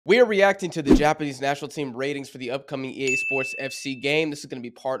We are reacting to the Japanese national team ratings for the upcoming EA Sports FC game. This is going to be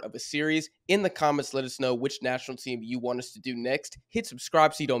part of a series. In the comments, let us know which national team you want us to do next. Hit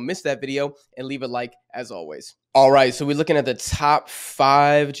subscribe so you don't miss that video, and leave a like as always. All right, so we're looking at the top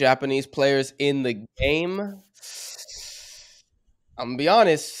 5 Japanese players in the game. I'm going to be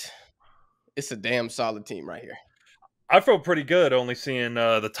honest, it's a damn solid team right here. I feel pretty good only seeing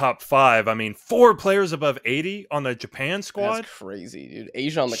the top 5. I mean, 4 players above 80 on the Japan squad. That's crazy, dude.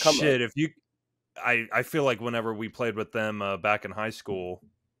 Asia on the come up. Shit, if you, I feel like whenever we played with them back in high school,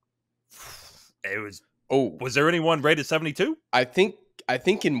 it was. Oh, was there anyone rated 72? I think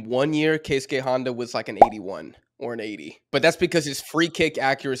in 1 year, Keisuke Honda was like an 81 or an 80, but that's because his free kick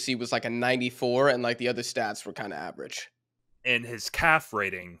accuracy was like a 94, and like the other stats were kind of average. And his calf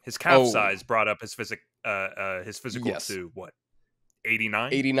rating, his calf size brought up his physical Yes. to what?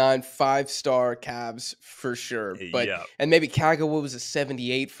 89? 89, 5-star calves for sure. But yeah. And maybe Kagawa was a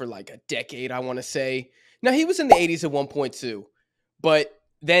 78 for like a decade, I want to say. Now he was in the 80s at 1.2, but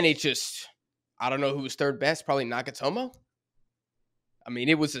then it just, I don't know who was third best, probably Nagatomo. I mean,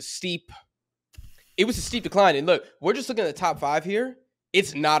 it was a steep decline. And look, we're just looking at the top 5 here.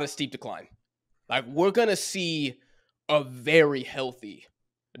 It's not a steep decline. Like, we're going to see a very healthy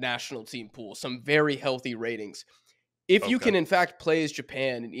national team pool, some very healthy ratings. If you can, in fact, play as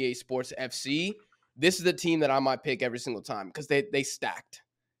Japan in EA Sports FC, this is the team that I might pick every single time because they stacked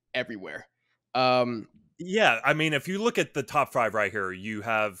everywhere. Yeah, I mean, if you look at the top 5 right here, you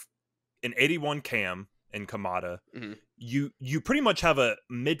have an 81 Cam in Kamada. Mm-hmm. You pretty much have a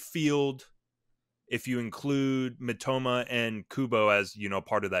midfield, if you include Mitoma and Kubo as,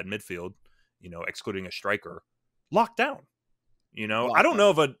 part of that midfield, excluding a striker, locked down. I don't know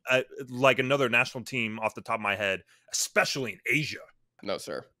of like another national team off the top of my head, especially in Asia. No,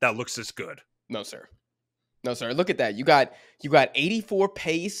 sir. That looks this good. No, sir. No, sir. Look at that. You got 84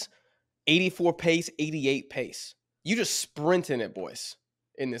 pace, 88 pace. You just sprinting it, boys,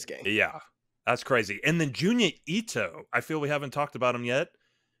 in this game. Yeah, that's crazy. And then Junya Ito, I feel we haven't talked about him yet.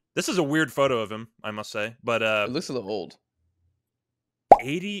 This is a weird photo of him, I must say, but it looks a little old.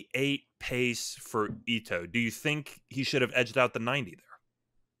 88 pace for Ito. Do you think he should have edged out the 90 there?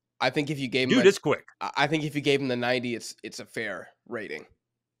 I think if you gave him, it's quick. I think if you gave him the 90, it's a fair rating.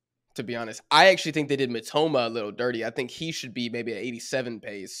 To be honest, I actually think they did Mitoma a little dirty. I think he should be maybe an 87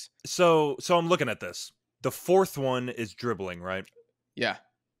 pace. So I'm looking at this. The 4th one is dribbling, right? Yeah.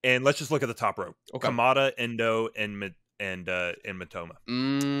 And let's just look at the top row. Okay. Kamada, Endo, and Mitoma.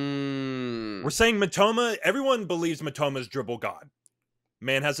 We're saying Mitoma. Everyone believes Mitoma's dribble god.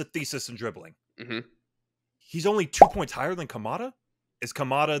 Man has a thesis in dribbling. Mm-hmm. He's only 2 points higher than Kamada. Is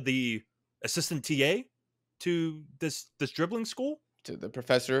Kamada the assistant TA to this dribbling school? To the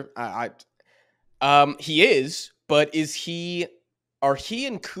professor? He is, but are he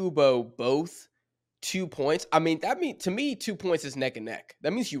and Kubo both 2 points? I mean, to me, 2 points is neck and neck.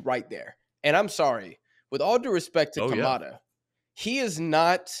 That means you're right there. And I'm sorry, with all due respect to Kamada, he is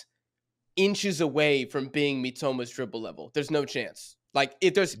not inches away from being Mitoma's dribble level. There's no chance. Like,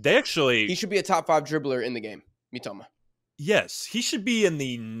 he should be a top 5 dribbler in the game, Mitoma. Yes, he should be in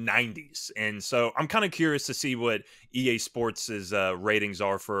the 90s. And so I'm kind of curious to see what EA Sports' ratings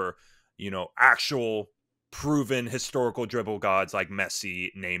are for, actual proven historical dribble gods like Messi,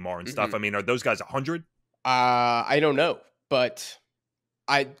 Neymar, and stuff. I mean, are those guys 100? I don't know, but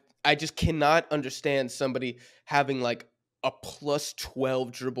I just cannot understand somebody having like a plus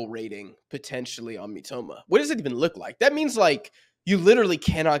 12 dribble rating potentially on Mitoma. What does it even look like? That means like you literally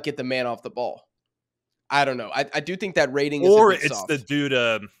cannot get the man off the ball. I don't know. I do think that rating is or a bit it's soft. The dude.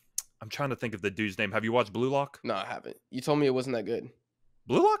 I'm trying to think of the dude's name. Have you watched Blue Lock? No, I haven't. You told me it wasn't that good.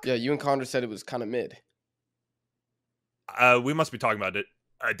 Blue Lock? Yeah, you and Connor said it was kind of mid. We must be talking about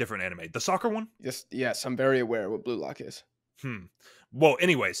a different anime. The soccer one? Yes, I'm very aware of what Blue Lock is. Well,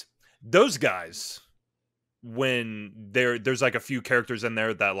 anyways, those guys, when there's like a few characters in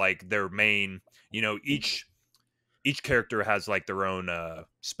there that like their main, each character has like their own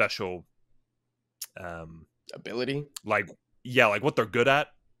special ability. Like what they're good at.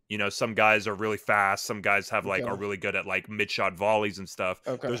 Some guys are really fast. Some guys have are really good at like mid-shot volleys and stuff.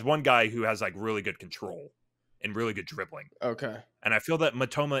 Okay. There's one guy who has like really good control and really good dribbling. Okay. And I feel that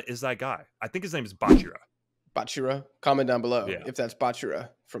Mitoma is that guy. I think his name is Bachira. Bachira? Comment down below if that's Bachira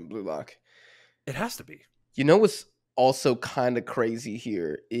from Blue Lock. It has to be. You know what's also kind of crazy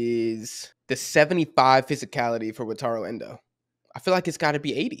here is the 75 physicality for Wataru Endo. I feel like it's got to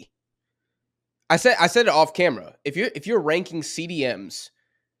be 80. I said it off camera. If you're ranking CDMs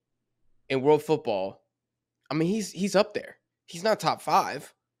in world football, I mean he's up there. He's not top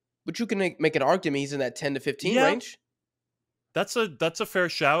 5, but you can make an argument he's in that 10 to 15 range. That's a fair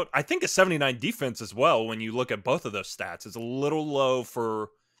shout. I think a 79 defense as well, when you look at both of those stats, is a little low for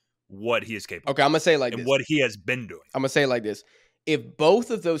what he is capable Okay, I'm gonna say it like and this. what he has been doing. I'm gonna say it like this. If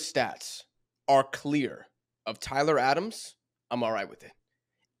both of those stats are clear of Tyler Adams, I'm all right with it.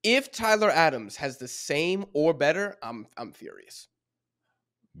 If Tyler Adams has the same or better, I'm furious.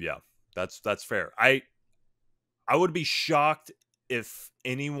 Yeah, that's fair. I would be shocked if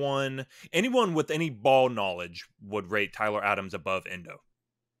anyone with any ball knowledge would rate Tyler Adams above Endo.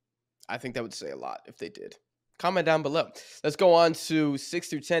 I think that would say a lot if they did. Comment down below. Let's go on to 6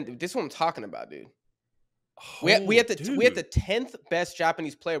 through 10. Dude, this is what I'm talking about, dude. We Oh, had the dude. 10th best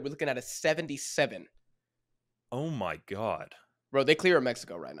Japanese player. We're looking at a 77. Oh my god. Bro, they clear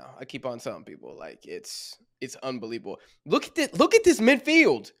Mexico right now. I keep on telling people, like, it's unbelievable. Look at this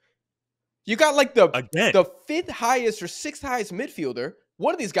midfield. You got like Again. the 5th highest or 6th highest midfielder.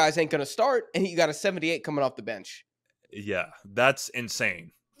 One of these guys ain't gonna start, and you got a 78 coming off the bench. Yeah, that's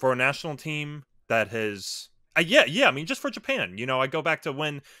insane. For a national team that has yeah, I mean, just for Japan. I go back to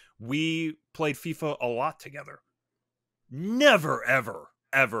when we played FIFA a lot together. Never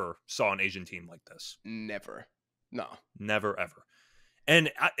ever saw an Asian team like this. Never. No. Never ever.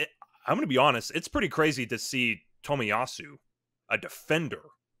 And I'm going to be honest, it's pretty crazy to see Tomiyasu, a defender,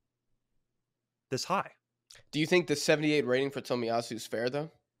 this high. Do you think the 78 rating for Tomiyasu is fair,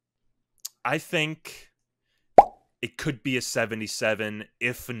 though? I think it could be a 77,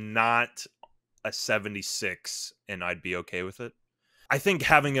 if not a 76, and I'd be okay with it. I think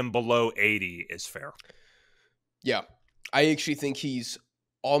having him below 80 is fair. Yeah. I actually think he's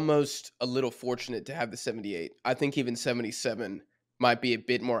almost a little fortunate to have the 78. I think even 77 might be a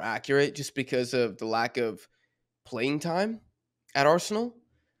bit more accurate just because of the lack of playing time at Arsenal.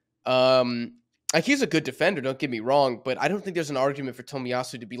 Like, he's a good defender, don't get me wrong, but I don't think there's an argument for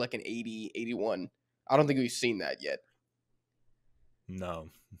Tomiyasu to be like an 80, 81. I don't think we've seen that yet. No.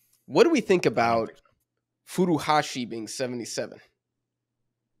 What do we think about Furuhashi being 77?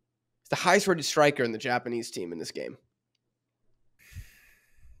 He's the highest rated striker in the Japanese team in this game.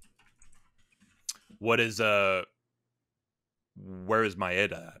 Where is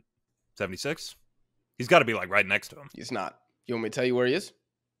Maeda at? 76? He's got to be like right next to him. He's not. You want me to tell you where he is?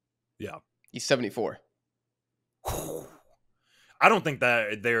 Yeah. He's 74. I don't think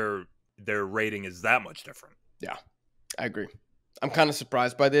that their rating is that much different. Yeah, I agree. I'm kind of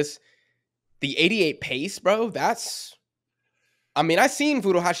surprised by this. The 88 pace, bro, that's... I mean, I seen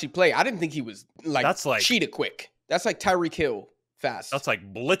Furuhashi play. I didn't think he was that's like cheetah quick. That's like Tyreek Hill fast. That's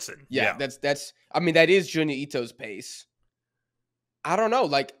like blitzing. Yeah, that's I mean, that is Junya Ito's pace. I don't know.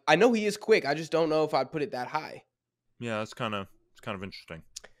 Like, I know he is quick. I just don't know if I'd put it that high. Yeah, it's kind of interesting.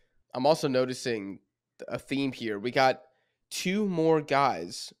 I'm also noticing a theme here. We got 2 more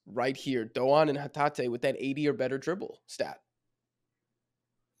guys right here, Doan and Hatate, with that 80 or better dribble stat.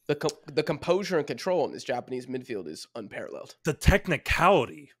 The composure and control in this Japanese midfield is unparalleled. The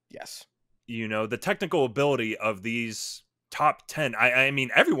technicality. Yes. The technical ability of these top 10. I mean,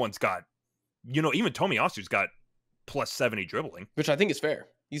 everyone's got, even Tomiyasu's got plus 70 dribbling. Which I think is fair.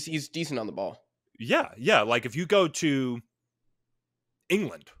 He's decent on the ball. Yeah. Like, if you go to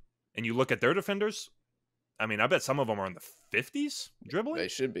England and you look at their defenders, I mean, I bet some of them are in the 50s dribbling. They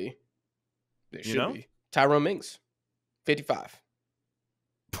should be. Be. Tyrone Mings, 55.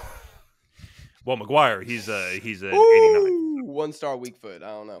 Well, Maguire, he's an 89. 1-star weak foot. I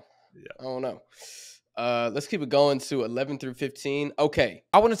don't know. Yeah. I don't know. Let's keep it going to 11 through 15. Okay.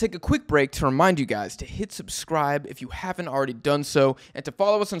 I want to take a quick break to remind you guys to hit subscribe if you haven't already done so, and to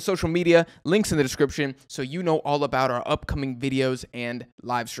follow us on social media, links in the description, so you know all about our upcoming videos and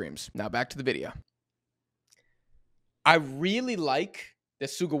live streams. Now back to the video. I really like that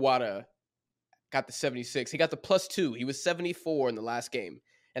Sugawara got the 76. He got the +2. He was 74 in the last game,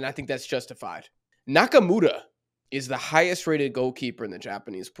 and I think that's justified. Nakamura is the highest rated goalkeeper in the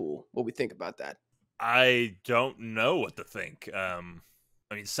Japanese pool. What do we think about that? I don't know what to think. I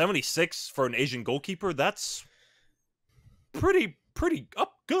mean, 76 for an Asian goalkeeper, that's pretty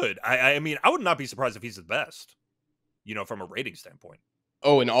up good. I mean, I would not be surprised if he's the best, from a rating standpoint.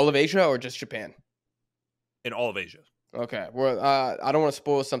 Oh, in all of Asia or just Japan? In all of Asia. Okay. Well, I don't want to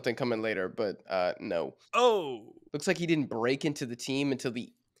spoil something coming later, but no. Oh. Looks like he didn't break into the team until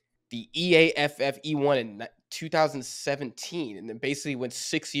the EAFF E1 in 2017, and then basically went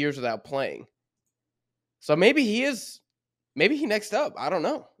 6 years without playing. So maybe he next up. I don't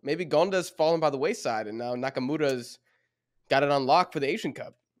know. Maybe Gonda's fallen by the wayside, and now Nakamura's got it unlocked for the Asian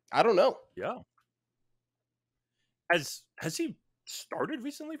Cup. I don't know. Yeah. Has he started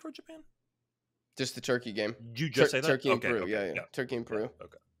recently for Japan? Just the Turkey game. Did you just say that? Turkey and Peru. Yeah. Turkey and Peru. Yeah,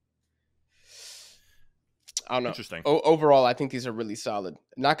 okay. I don't know. Interesting. Overall, I think these are really solid.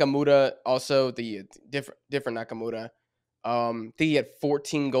 Nakamura also the different Nakamura. I think he had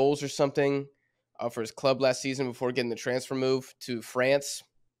 14 goals or something for his club last season before getting the transfer move to France.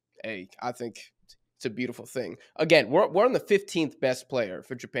 Hey, I think it's a beautiful thing. Again, we're on the 15th best player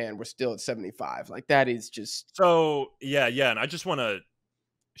for Japan. We're still at 75. Like that is just So yeah, and I just want to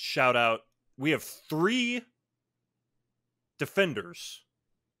shout out. We have 3 defenders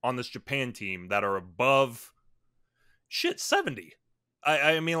on this Japan team that are above 70.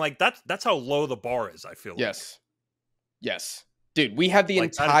 I mean, like that's how low the bar is. I feel yes, dude. We have the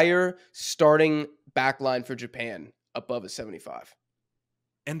like that is, entire starting back line for Japan above a 75.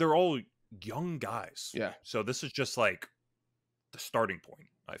 and they're all young guys. Yeah, So this is just like the starting point.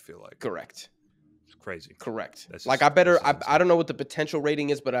 I feel like correct. it's crazy. Correct. This like is, I don't know what the potential rating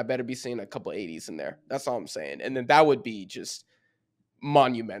is, but I better be seeing a couple 80s in there. That's all I'm saying. And then that would be just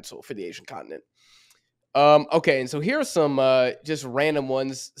monumental for the Asian continent. Okay, and so here are some just random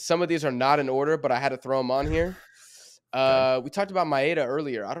ones. Some of these are not in order, but I had to throw them on here. We talked about Maeda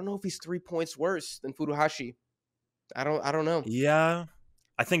earlier. I don't know if he's 3 points worse than Furuhashi. I don't know. Yeah,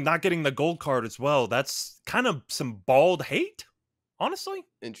 I think not getting the gold card as well. That's kind of some bald hate, honestly.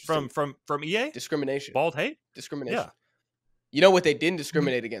 Interesting. From EA, Discrimination. bald hate. Discrimination. Yeah. You know what they didn't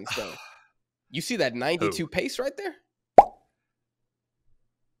discriminate against though? You see that 92 Who? pace right there?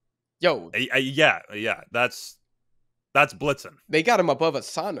 Yo, Yeah. That's blitzing. they got him above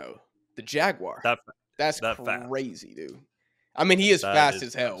Asano, the Jaguar. That's crazy, dude. I mean, he is fast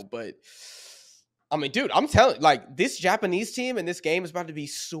as hell, but I mean, dude, I'm telling like this Japanese team in this game is about to be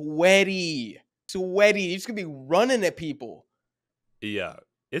sweaty. Sweaty. You're just gonna be running at people. Yeah,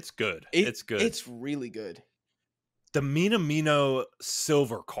 it's good. It's good. It's really good. The Minamino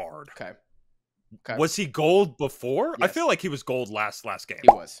silver card. Okay. Was he gold before? Yes. I feel like he was gold last game. He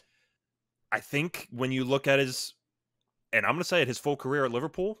was. I think when you look at his, and I'm going to say it, his full career at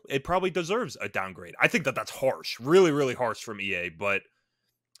Liverpool, it probably deserves a downgrade. I think that's harsh. Really, really harsh from EA, but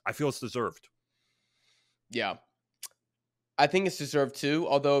I feel it's deserved. Yeah. I think it's deserved too.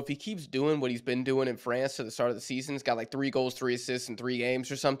 Although if he keeps doing what he's been doing in France to the start of the season, he's got like 3 goals, 3 assists in 3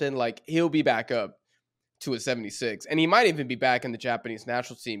 games or something, like he'll be back up to a 76. And he might even be back in the Japanese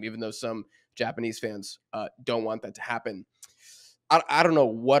national team, even though some Japanese fans don't want that to happen. I don't know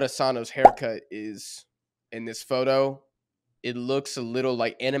what Asano's haircut is in this photo. It looks a little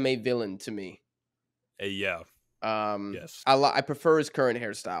like anime villain to me. Yeah. Yes. I prefer his current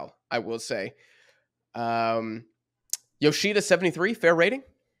hairstyle, I will say. Yoshida 73, fair rating?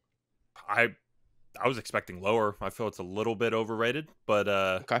 I was expecting lower. I feel it's a little bit overrated, but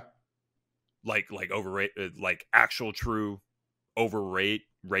okay. Like overrated, like actual true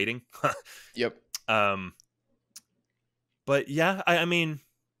rating. Yep. But yeah, I mean,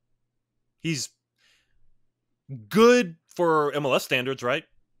 he's good for MLS standards, right?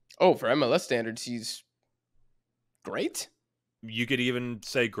 Oh, for MLS standards, he's great. You could even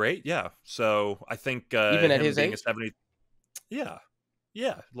say great, yeah. So I think even at his age, 70, yeah,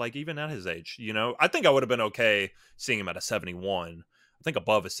 like even at his age, you know, I think I would have been okay seeing him at a 71. I think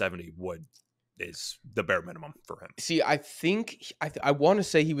above a 70 is the bare minimum for him. See, I think I want to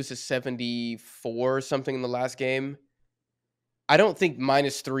say he was a 74 or something in the last game. I don't think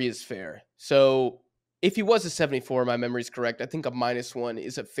 -3 is fair. So if he was a 74, my memory is correct. I think a -1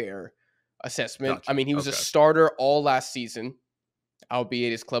 is a fair assessment. Gotcha. I mean, he was a starter all last season,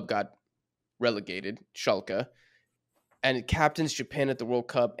 albeit his club got relegated, Schalke, and captains Japan at the World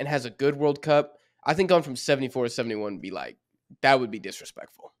Cup and has a good World Cup. I think going from 74 to 71 would be like, that would be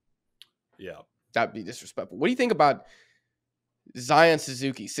disrespectful. Yeah. That'd be disrespectful. What do you think about Zion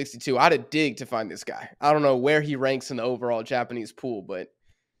Suzuki, 62? I had to dig to find this guy. I don't know where he ranks in the overall Japanese pool, but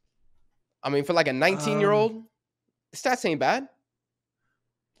I mean, for like a 19-year-old, the stats ain't bad.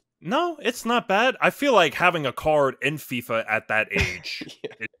 No, it's not bad. I feel like having a card in FIFA at that age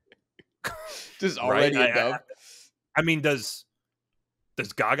is already a dub. I mean, does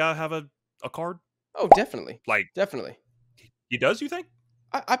Gaga have a card? Oh, definitely. Like, definitely. He does, you think?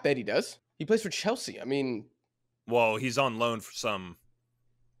 I bet he does. He plays for Chelsea. I mean, well, he's on loan for some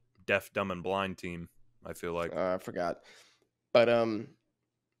deaf, dumb, and blind team, I feel like. I forgot. But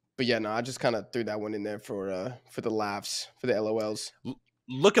yeah, no, I just kind of threw that one in there for the laughs, for the LOLs.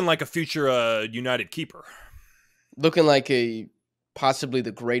 Looking like a future United keeper. Looking like possibly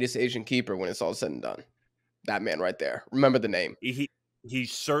the greatest Asian keeper when it's all said and done. That man right there. Remember the name. He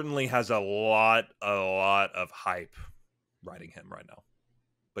certainly has a lot of hype riding him right now.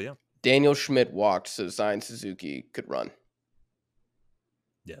 But yeah. Daniel Schmidt walked so Zion Suzuki could run.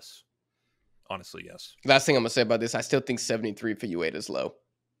 Yes. Honestly, yes. Last thing I'm going to say about this, I still think 73 for Ueda is low.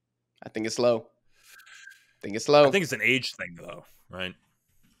 I think it's low. think it's I low. think it's an age thing, though, right?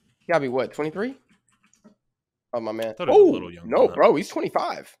 You gotta be what, 23? Oh, my man. I thought he was a Oh, little younger no, than that. bro. He's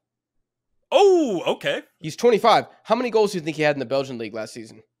 25. Oh, okay. He's 25. How many goals do you think he had in the Belgian league last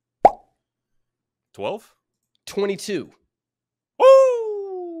season? 12? 22.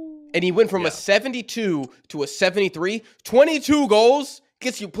 Woo! And he went from a 72 to a 73. 22 goals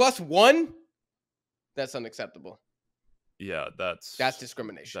gets you +1. That's unacceptable. Yeah, that's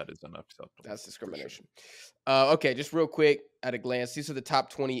discrimination. That is unacceptable. That's discrimination. Sure. Okay, just real quick at a glance, these are the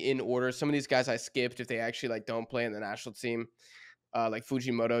top 20 in order. Some of these guys I skipped if they actually like don't play in the national team, like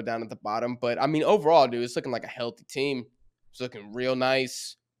Fujimoto down at the bottom. But I mean, overall, dude, it's looking like a healthy team. It's looking real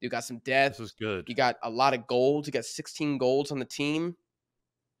nice. You got some depth. This is good. You got a lot of goals. You got 16 goals on the team.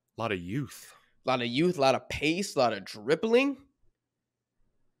 A lot of youth. A lot of pace, a lot of dribbling.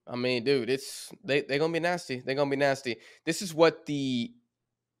 I mean, dude, they're gonna be nasty. They're gonna be nasty. This is what the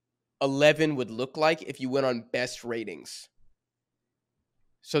 11 would look like if you went on best ratings.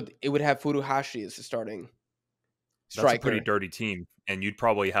 So it would have Furuhashi as the starting striker. That's a pretty dirty team, and you'd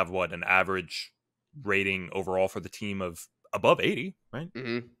probably have an average rating overall for the team of above 80, right?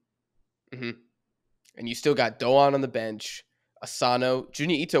 Mm-hmm. And you still got Doan on the bench, Asano,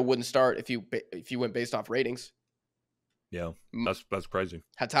 Junya Ito wouldn't start if you went based off ratings. Yeah, that's crazy.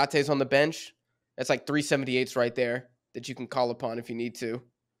 Hatate's on the bench. That's like 378s right there that you can call upon if you need to.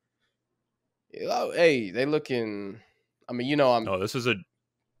 Oh, hey, they looking. I mean, No, this is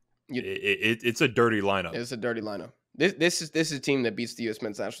it's a dirty lineup. It's a dirty lineup. This is a team that beats the U.S.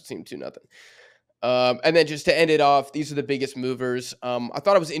 men's national team 2-0. And then just to end it off, these are the biggest movers. I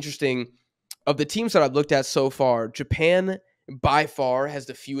thought it was interesting. Of the teams that I've looked at so far, Japan by far has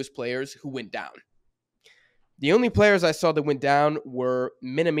the fewest players who went down. The only players I saw that went down were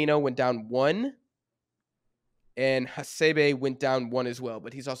Minamino went down 1, and Hasebe went down 1 as well,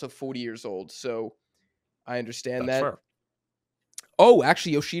 but he's also 40 years old, so I understand That's that. fair. Oh,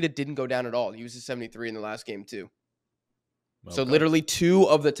 actually, Yoshida didn't go down at all. He was a 73 in the last game, too. Okay. So literally 2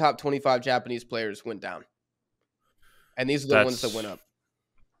 of the top 25 Japanese players went down. And these are the ones that went up.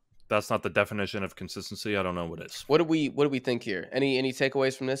 That's not the definition of consistency. I don't know what is. What do we think here? Any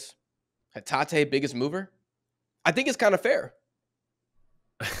takeaways from this? Hatate, biggest mover? I think it's kind of fair.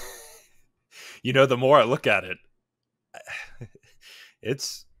 The more I look at it,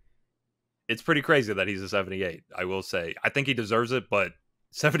 it's pretty crazy that he's a 78. I will say. I think he deserves it, but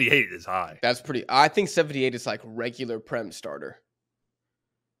 78 is high. I think 78 is like regular Prem starter.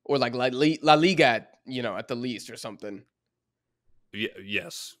 Or like La Liga at the least or something.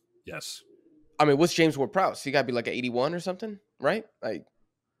 Yes. I mean, what's James Ward-Prowse? He got to be like an 81 or something, right? Like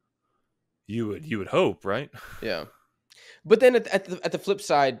you would hope, right? Yeah. But then at the flip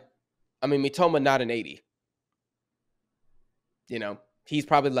side, I mean, Mitoma not an 80. He's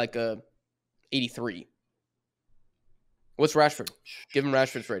probably like a 83. What's Rashford? Give him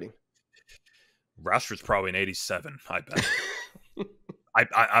Rashford's rating. Rashford's probably an 87, I bet.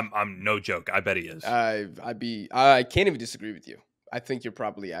 I'm no joke. I bet he is. I can't even disagree with you. I think you're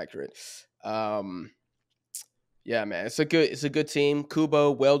probably accurate. Yeah, man, it's a good team.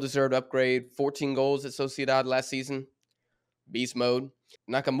 Kubo, well-deserved upgrade. 14 goals at Sociedad last season. Beast mode.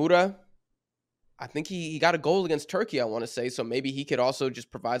 Nakamura, I think he got a goal against Turkey, I want to say, so maybe he could also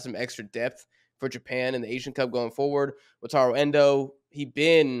just provide some extra depth for Japan in the Asian Cup going forward. Wataru Endo, he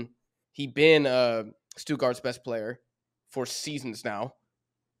been Stuttgart's best player for seasons now.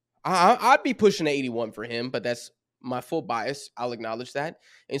 I'd be pushing an 81 for him, but that's my full bias. I'll acknowledge that.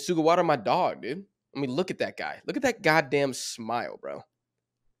 And Sugawara, my dog, dude. I mean, look at that guy. Look at that goddamn smile, bro.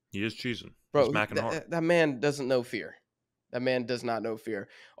 He is cheesing. Bro, he's macking hard. That man doesn't know fear. That man does not know fear.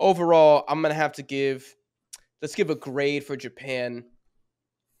 Overall, I'm going to have to let's give a grade for Japan.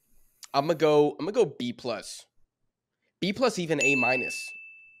 I'm going to go B+. B+, even A-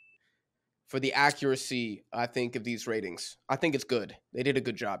 for the accuracy, I think, of these ratings. I think it's good. They did a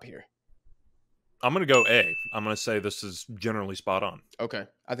good job here. I'm going to go A. I'm going to say this is generally spot on. Okay.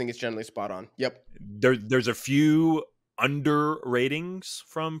 I think it's generally spot on. Yep. There's a few under ratings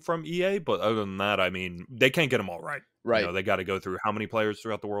from EA, but other than that, I mean, they can't get them all right. Right. They got to go through how many players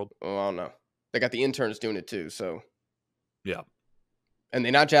throughout the world? Oh, I don't know. They got the interns doing it too, so. Yeah. And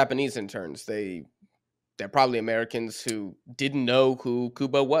they're not Japanese interns. They're probably Americans who didn't know who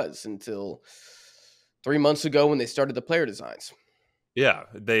Kubo was until 3 months ago when they started the player designs. Yeah,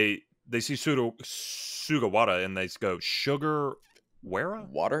 they see Sugawara and they go Sugar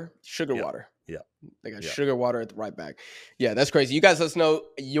Water? Sugar water. Yeah. They got sugar water at the right back. Yeah, that's crazy. You guys let us know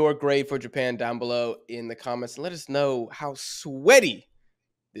your grade for Japan down below in the comments and let us know how sweaty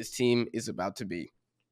this team is about to be.